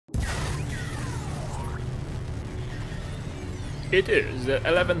It is the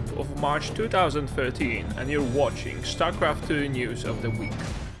 11th of March 2013 and you're watching Starcraft 2 news of the week.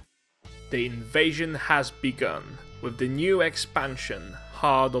 The invasion has begun with the new expansion,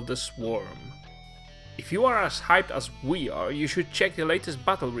 Heart of the Swarm. If you are as hyped as we are, you should check the latest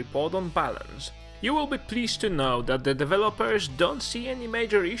battle report on balance. You will be pleased to know that the developers don't see any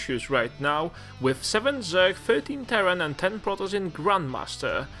major issues right now. With 7 Zerg, 13 Terran and 10 Protoss in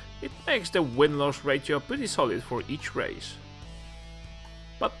Grandmaster, it makes the win-loss ratio pretty solid for each race.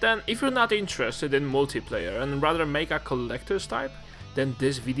 But then, if you're not interested in multiplayer and rather make a collector's type, then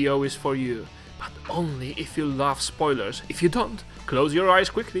this video is for you. But only if you love spoilers. If you don't, close your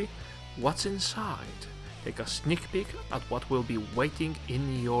eyes quickly. What's inside? Take a sneak peek at what will be waiting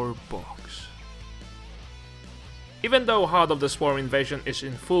in your box. Even though Heart of the Swarm invasion is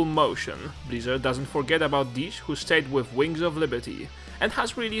in full motion, Blizzard doesn't forget about these who stayed with Wings of Liberty, and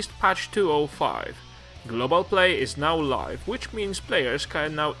has released patch 205. Global play is now live, which means players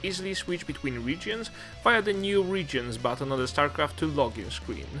can now easily switch between regions via the new regions button on the Starcraft 2 login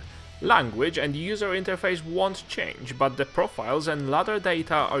screen. Language and user interface won't change, but the profiles and ladder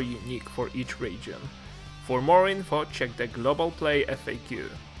data are unique for each region. For more info, check the Global Play FAQ.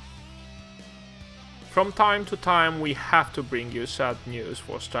 From time to time we have to bring you sad news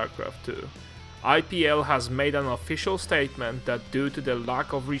for Starcraft 2. IPL has made an official statement that due to the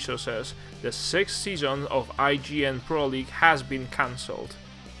lack of resources, the 6th season of IGN Pro League has been cancelled.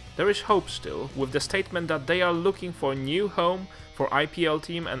 There is hope still, with the statement that they are looking for a new home for IPL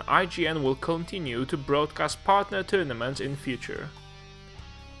team and IGN will continue to broadcast partner tournaments in future.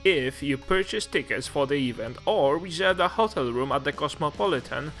 If you purchase tickets for the event or reserve a hotel room at the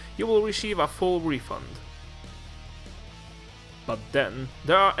Cosmopolitan, you will receive a full refund. But then,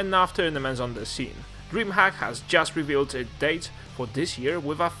 there are enough tournaments on the scene. Dreamhack has just revealed its dates for this year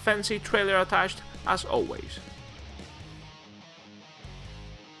with a fancy trailer attached, as always.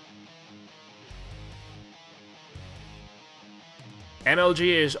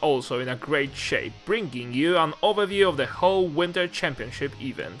 MLG is also in a great shape, bringing you an overview of the whole Winter Championship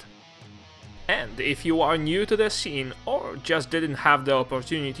event. And if you are new to the scene or just didn't have the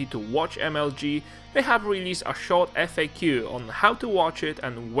opportunity to watch MLG, they have released a short FAQ on how to watch it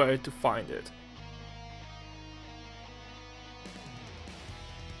and where to find it.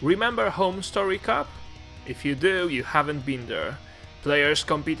 Remember Homestory Cup? If you do, you haven't been there. Players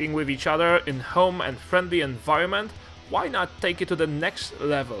competing with each other in home and friendly environment, why not take it to the next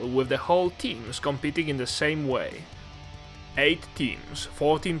level with the whole teams competing in the same way? 8 teams,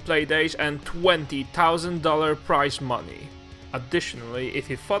 14 playdays and $20,000 prize money. Additionally, if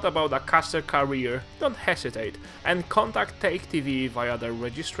you thought about a caster career, don't hesitate and contact Take TV via their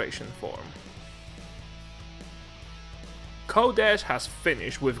registration form. Codes has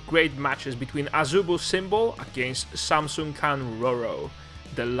finished with great matches between Azubu Symbol against Samsung Khan Roro.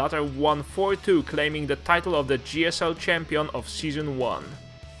 The latter won 4-2, claiming the title of the GSL champion of Season 1.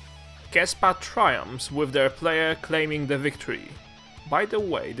 Kespa triumphs with their player claiming the victory. By the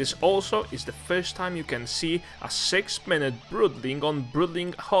way, this also is the first time you can see a 6-minute broodling on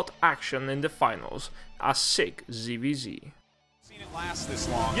broodling hot action in the finals, a sick ZVZ. Seen it last this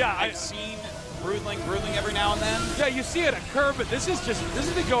long. Yeah, I've seen broodling every now and then. Yeah, you see it occur, but this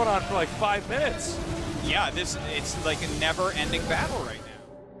has been going on for like 5 minutes. Yeah, it's like a never-ending battle right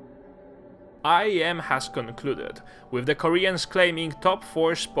now. IEM has concluded, with the Koreans claiming top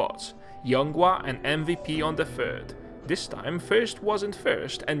 4 spots, Youngwa and MVP on the 3rd. This time, first wasn't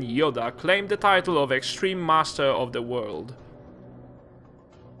first, and Yoda claimed the title of Extreme Master of the World.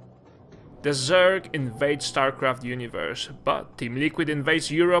 The Zerg invade Starcraft universe, but teamliquid invades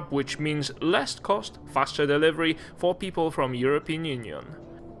Europe, which means less cost, faster delivery for people from European Union.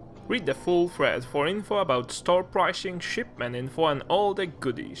 Read the full thread for info about store pricing, shipment info and all the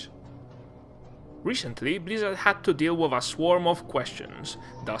goodies. Recently, Blizzard had to deal with a swarm of questions.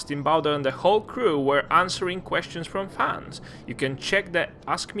 Dustin Bowder and the whole crew were answering questions from fans. You can check the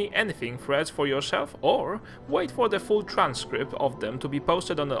Ask Me Anything threads for yourself or wait for the full transcript of them to be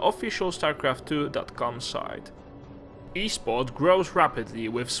posted on the official StarCraft2.com site. Esport grows rapidly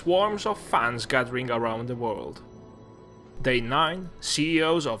with swarms of fans gathering around the world. Day 9,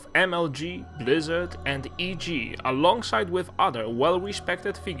 CEOs of MLG, Blizzard and EG, alongside with other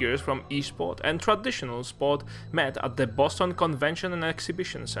well-respected figures from esport and traditional sport, met at the Boston Convention and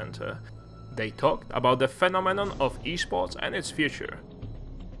Exhibition Center. They talked about the phenomenon of esports and its future.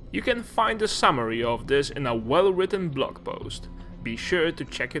 You can find a summary of this in a well-written blog post. Be sure to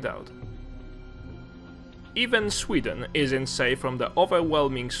check it out. Even Sweden isn't safe from the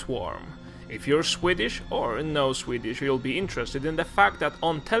overwhelming swarm. If you're Swedish or know Swedish, you'll be interested in the fact that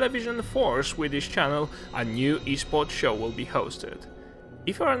on Television 4 Swedish channel, a new esports show will be hosted.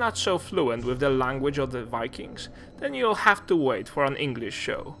 If you are not so fluent with the language of the Vikings, then you'll have to wait for an English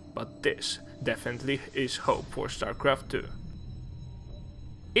show, but this definitely is hope for Starcraft 2.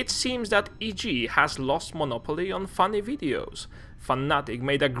 It seems that EG has lost monopoly on funny videos. Fnatic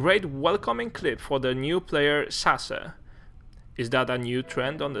made a great welcoming clip for their new player Sase. Is that a new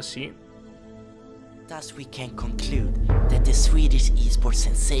trend on the scene? Thus we can conclude that the Swedish esports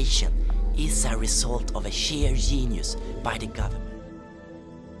sensation is a result of a sheer genius by the government.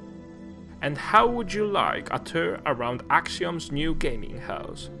 And how would you like a tour around Axiom's new gaming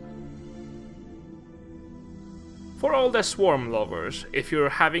house? For all the Swarm lovers, if you're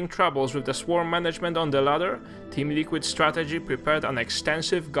having troubles with the Swarm management on the ladder, Teamliquid Strategy prepared an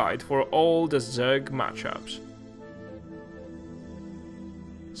extensive guide for all the zerg matchups.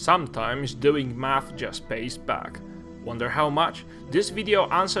 Sometimes doing math just pays back. Wonder how much? This video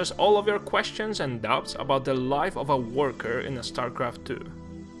answers all of your questions and doubts about the life of a worker in a Starcraft 2.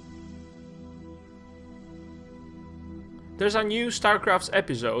 There's a new Starcraft's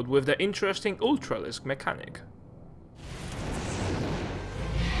episode with the interesting Ultralisk mechanic.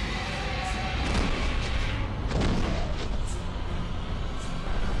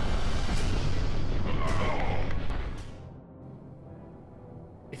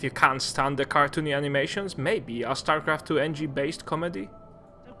 If you can't stand the cartoony animations, maybe a Starcraft 2 NG based comedy?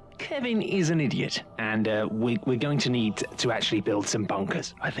 Kevin is an idiot, and we're going to need to actually build some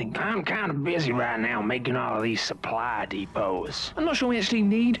bunkers, I think. I'm kind of busy right now making all of these supply depots. I'm not sure we actually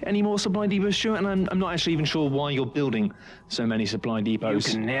need any more supply depots, Stuart, and I'm not actually even sure why you're building so many supply depots.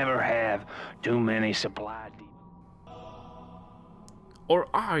 You can never have too many supply depots. Or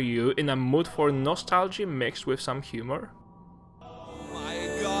are you in a mood for nostalgia mixed with some humor? My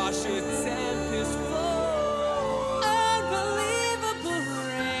gosh, it's Tempest Flow. Unbelievable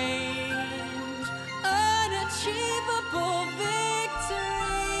range, unachievable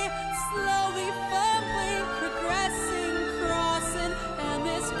victory. Slowly fumbling, progressing, crossing, and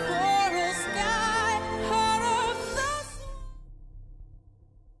this coral sky, heart of the...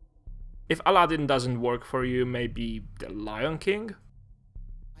 If Aladdin doesn't work for you, maybe The Lion King?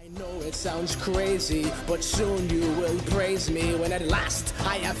 I know it sounds crazy, but soon you will praise me when at last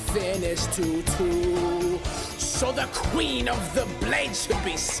I have finished 2-2. So the queen of the blade should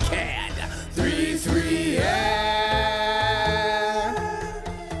be scared. 3-3, yeah.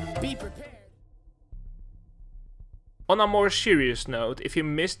 Be prepared. On a more serious note, if you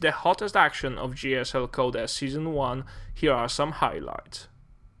missed the hottest action of GSL Code S Season 1, here are some highlights.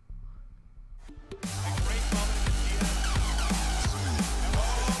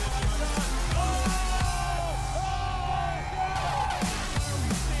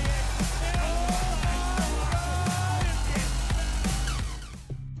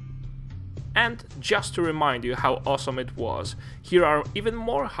 And just to remind you how awesome it was, here are even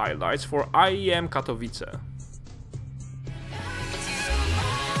more highlights for IEM Katowice.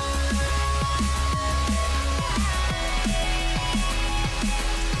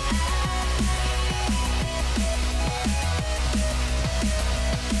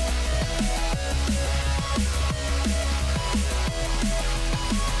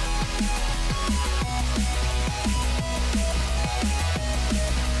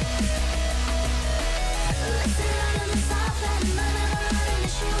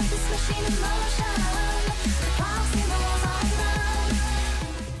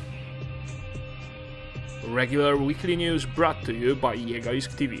 Regular weekly news brought to you by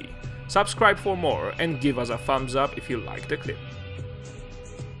Jegalisk TV. Subscribe for more and give us a thumbs up if you like the clip.